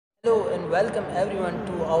Hello and welcome everyone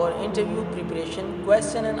to our interview preparation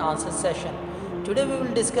question and answer session. Today we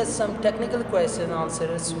will discuss some technical question and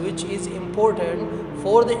answers which is important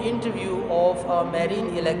for the interview of a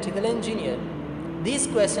marine electrical engineer. These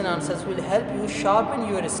question answers will help you sharpen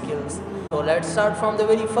your skills. So let's start from the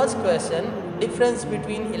very first question, difference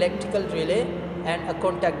between electrical relay and a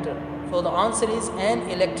contactor. So the answer is an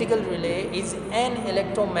electrical relay is an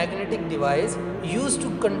electromagnetic device used to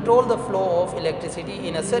control the flow of electricity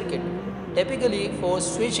in a circuit, typically for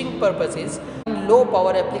switching purposes in low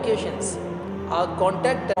power applications. A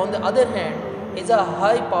contactor, on the other hand, is a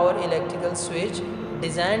high power electrical switch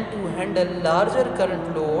designed to handle larger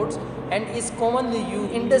current loads and is commonly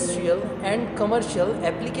used in industrial and commercial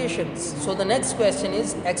applications. So the next question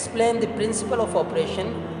is explain the principle of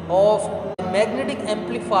operation of magnetic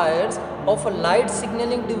amplifiers of a light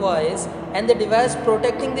signaling device and the device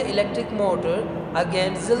protecting the electric motor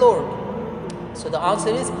against the load. So the answer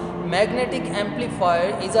is magnetic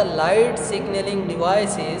amplifier is a light signaling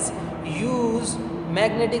devices use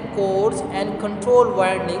magnetic cores and control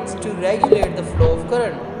windings to regulate the flow of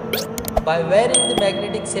current. By varying the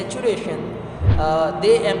magnetic saturation,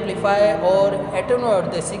 they amplify or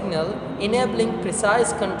attenuate the signal, enabling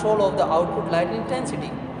precise control of the output light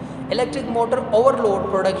intensity. Electric motor overload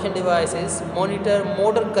production devices monitor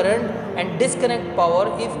motor current and disconnect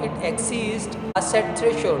power if it exceeds a set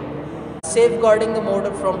threshold, safeguarding the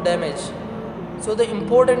motor from damage. So the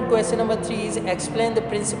important question number 3 is explain the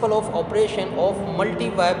principle of operation of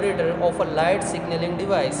multi-vibrator of a light signaling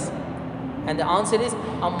device. And the answer is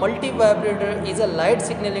a multi-vibrator is a light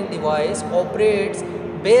signaling device operates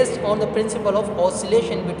based on the principle of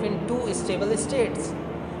oscillation between two stable states.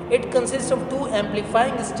 It consists of two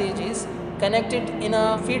amplifying stages connected in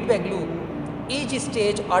a feedback loop. Each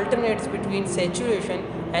stage alternates between saturation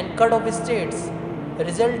and cutoff states,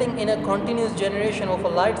 resulting in a continuous generation of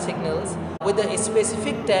light signals with a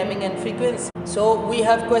specific timing and frequency. So we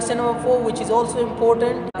have question number 4, which is also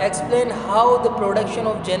important. Explain how the production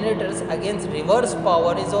of generators against reverse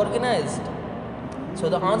power is organized. So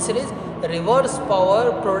the answer is reverse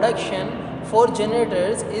power production for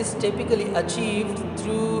generators is typically achieved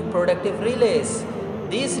through productive relays.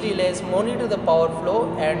 These relays monitor the power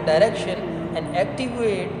flow and direction and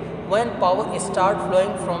activate when power starts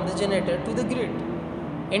flowing from the generator to the grid,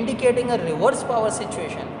 indicating a reverse power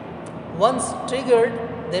situation. Once triggered,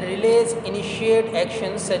 the relays initiate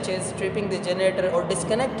actions such as tripping the generator or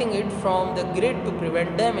disconnecting it from the grid to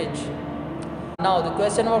prevent damage. Now the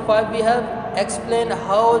question number 5 we have explain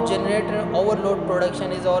how generator overload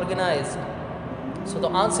production is organized. So the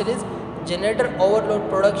answer is generator overload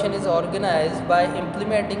production is organized by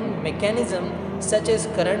implementing mechanisms such as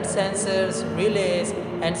current sensors, relays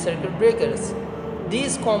and circuit breakers.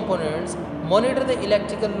 These components monitor the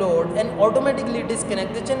electrical load and automatically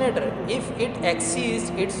disconnect the generator if it exceeds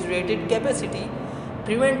its rated capacity,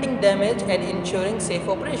 preventing damage and ensuring safe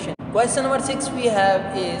operation. Question number 6 we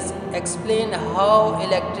have is explain how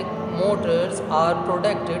electric motors are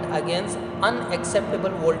protected against unacceptable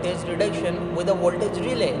voltage reduction with a voltage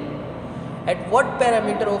relay. At what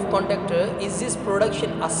parameter of contactor is this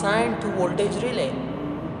protection assigned to voltage relay?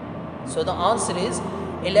 So the answer is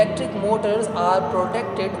electric motors are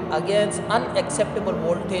protected against unacceptable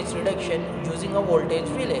voltage reduction using a voltage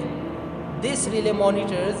relay. This relay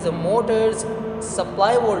monitors the motor's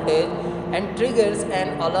supply voltage and triggers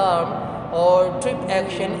an alarm or trip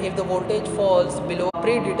action if the voltage falls below a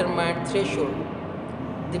predetermined threshold.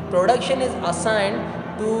 The production is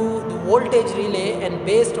assigned to the voltage relay and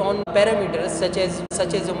based on parameters such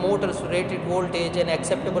as the motor's rated voltage and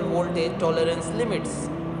acceptable voltage tolerance limits.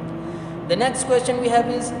 The next question we have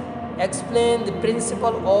is explain the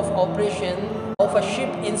principle of operation of a ship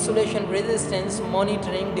insulation resistance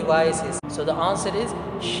monitoring devices. So the answer is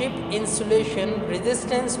ship insulation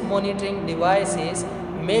resistance monitoring devices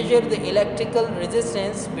measure the electrical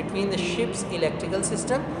resistance between the ship's electrical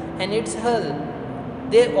system and its hull.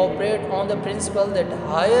 They operate on the principle that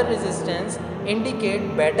higher resistance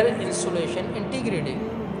indicate better insulation integrity.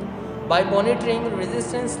 By monitoring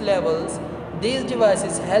resistance levels, these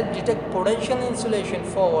devices help detect potential insulation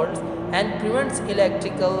faults and prevents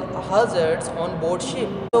electrical hazards on board ship.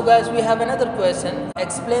 So guys, we have another question.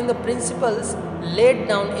 Explain the principles laid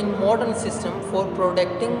down in modern system for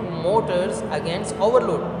protecting motors against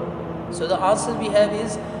overload. So the answer we have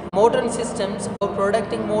is modern systems for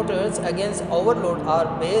protecting motors against overload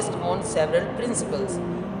are based on several principles.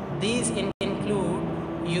 These include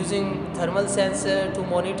using thermal sensor to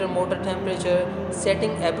monitor motor temperature,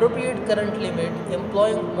 setting appropriate current limit,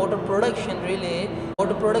 employing motor production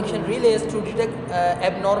relays to detect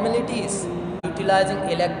abnormalities, utilizing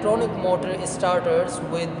electronic motor starters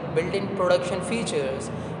with built-in production features,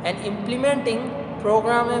 and implementing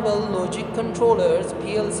programmable logic controllers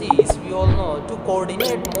PLCs, we all know, to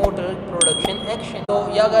coordinate motor production action.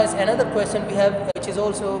 So yeah guys, another question we have which is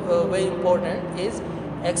also very important is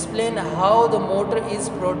explain how the motor is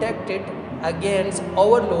protected against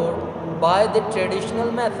overload by the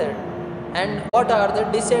traditional method, and what are the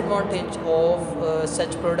disadvantages of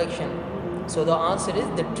such protection. So the answer is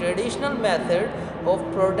the traditional method of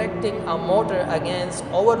protecting a motor against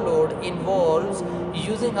overload involves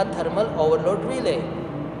using a thermal overload relay.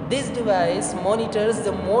 This device monitors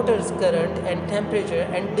the motor's current and temperature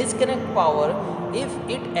and disconnect power if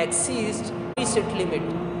it exceeds preset limit.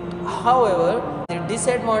 However, the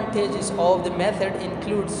disadvantages of the method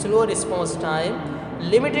include slow response time,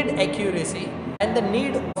 limited accuracy, and the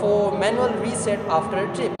need for manual reset after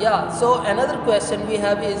a trip. Yeah, so another question we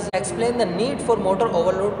have is explain the need for motor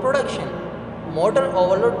overload protection. Motor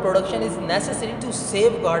overload protection is necessary to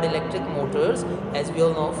safeguard electric motors, as we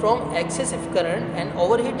all know, from excessive current and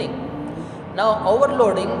overheating. Now,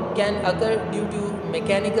 overloading can occur due to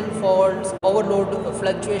mechanical faults, overload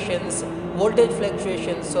fluctuations, voltage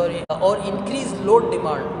fluctuations, or increased load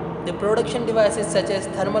demand. The production devices such as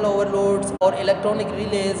thermal overloads or electronic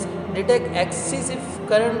relays detect excessive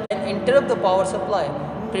current and interrupt the power supply,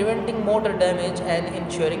 preventing motor damage and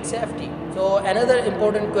ensuring safety. So another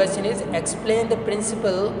important question is explain the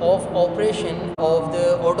principle of operation of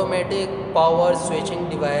the automatic power switching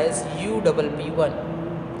device UPP1.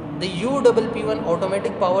 The UPP1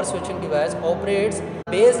 automatic power switching device operates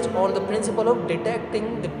based on the principle of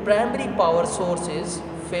detecting the primary power source's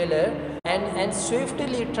failure and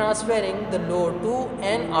swiftly transferring the load to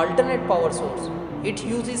an alternate power source. It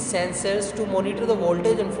uses sensors to monitor the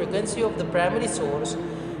voltage and frequency of the primary source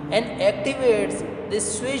and activates the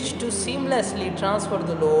switch to seamlessly transfer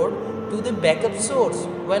the load to the backup source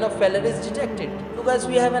when a failure is detected. So guys,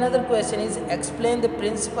 we have another question is explain the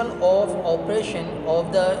principle of operation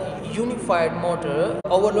of the unified motor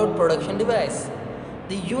overload production device.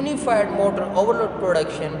 The unified motor overload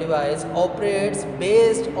production device operates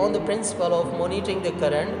based on the principle of monitoring the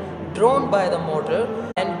current drawn by the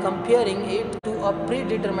motor and comparing it to a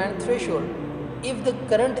predetermined threshold. If the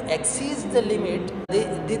current exceeds the limit,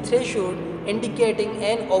 the threshold indicating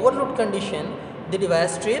an overload condition, the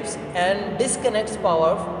device trips and disconnects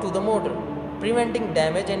power to the motor, preventing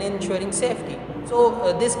damage and ensuring safety.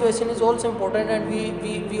 So this question is also important, and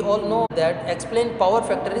we all know that explain power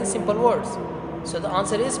factor in simple words. So the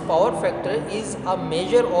answer is power factor is a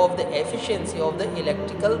measure of the efficiency of the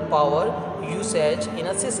electrical power usage in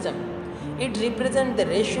a system. It represents the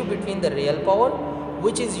ratio between the real power,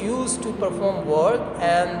 which is used to perform work,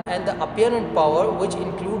 and the apparent power, which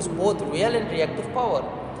includes both real and reactive power.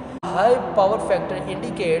 High power factor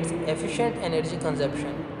indicates efficient energy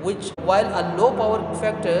consumption, while a low power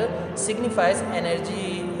factor signifies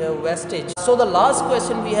energy wastage. So the last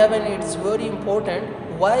question we have, and it's very important,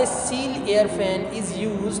 why seal air fan is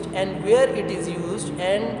used and where it is used,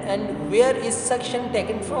 and where is suction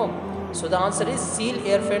taken from. So the answer is seal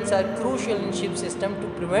air fans are crucial in ship system to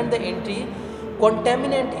prevent the entry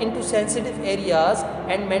contaminant into sensitive areas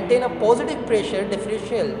and maintain a positive pressure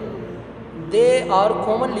differential. They are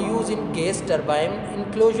commonly used in gas turbine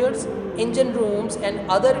enclosures, engine rooms,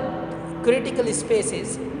 and other critical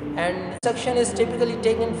spaces, and suction is typically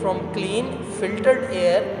taken from clean, filtered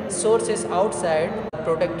air sources outside the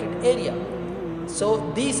protected area.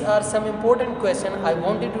 So these are some important questions I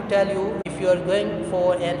wanted to tell you if you are going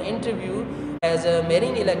for an interview as a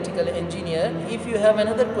marine electrical engineer. If you have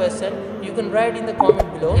another question, you can write in the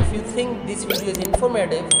comment below. If you think this video is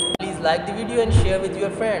informative, please like the video and share with your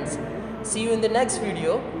friends. See you in the next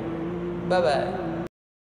video. Bye bye.